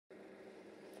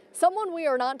Someone we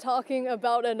are not talking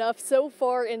about enough so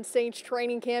far in Saints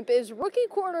training camp is rookie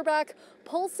cornerback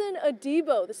Paulson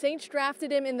Adebo. The Saints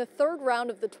drafted him in the third round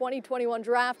of the 2021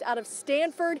 draft out of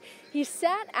Stanford. He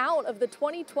sat out of the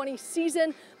 2020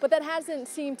 season, but that hasn't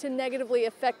seemed to negatively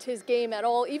affect his game at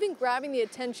all, even grabbing the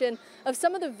attention of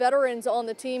some of the veterans on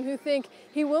the team who think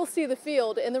he will see the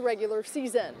field in the regular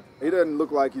season. He doesn't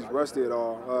look like he's rusty at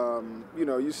all.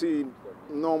 You see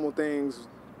normal things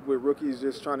with rookies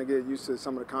just trying to get used to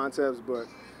some of the concepts, but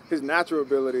his natural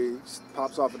ability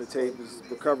pops off of the tape. His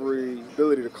recovery,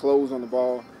 ability to close on the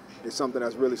ball is something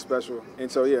that's really special.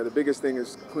 And so, yeah, the biggest thing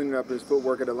is cleaning up his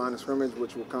footwork at the line of scrimmage,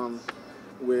 which will come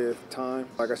with time.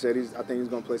 Like I said, I think he's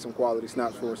going to play some quality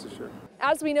snaps for us this year.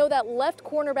 As we know, that left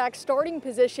cornerback starting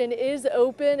position is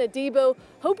open. Adebo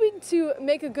hoping to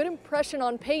make a good impression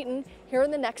on Peyton here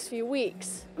in the next few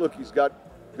weeks. Look, he's got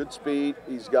good speed.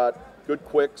 He's got good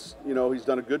quicks. He's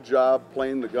done a good job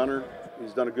playing the gunner.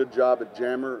 He's done a good job at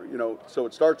jammer. So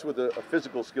it starts with a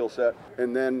physical skill set,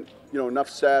 and then enough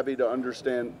savvy to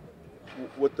understand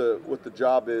what the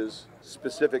job is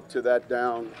specific to that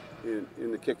down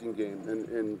in the kicking game,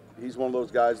 and he's one of those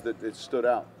guys that stood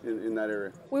out in that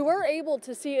area. We were able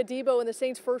to see Adebo in the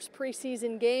Saints' first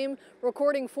preseason game,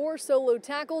 recording 4 solo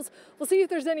tackles. We'll see if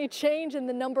there's any change in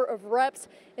the number of reps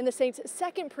in the Saints'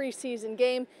 second preseason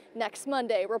game next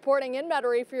Monday. Reporting in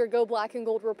Metairie for your Go Black and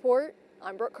Gold report,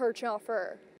 I'm Brooke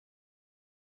Kirchhoffer.